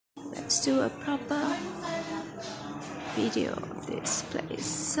Let's do a proper video of this place.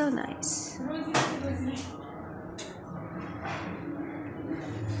 So nice.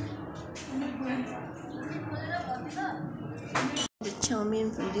 The chow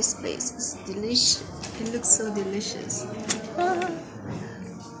mein from this place is delicious. It looks so delicious.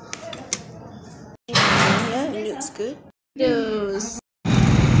 Yeah, it looks good. Those.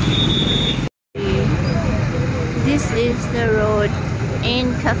 This is the road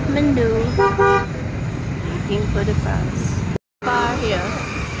in Kathmandu. Looking for the bus. Bar here.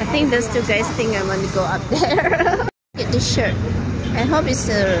 I think those two guys think I want to go up there. Get this shirt. I hope it's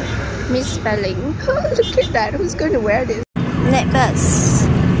a misspelling. Look at that. Who's going to wear this? Night bus.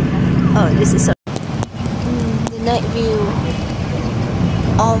 Oh, this is the night view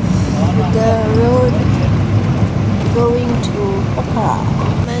of the road going to Pokhara.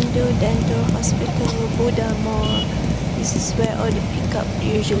 Kathmandu Dental Hospital, Buddha Mall. This is where all the pickup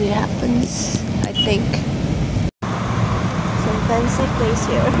usually happens, I think. Some fancy place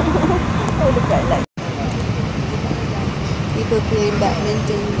here. Oh, look at that. People playing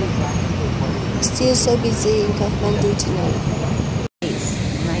badminton. Still so busy in Kathmandu tonight.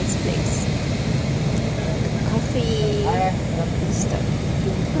 Nice place. Coffee and stuff.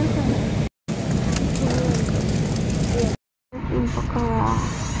 In Pokhara.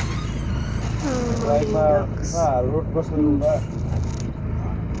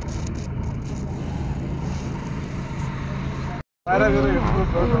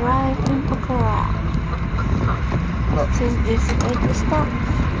 Arrived in Pokhara. I think it's at the stop.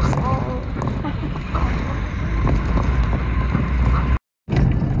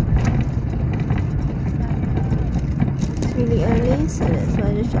 It's really early, so that's why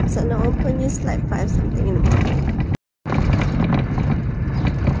the shops are not open. It's like 5 something in the morning.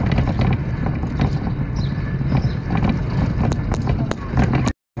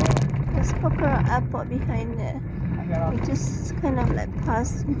 Pokhara airport behind there. We just kind of like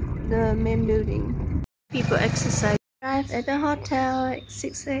past the main building. People exercise. Arrived at the hotel at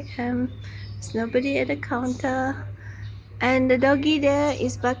 6 AM. There's nobody at the counter. And the doggy there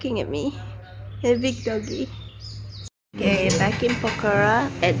is barking at me. The big doggy. Okay, back in Pokhara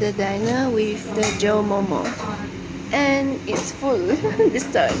at the diner with the Joe Momo. And it's full this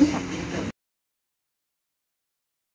time.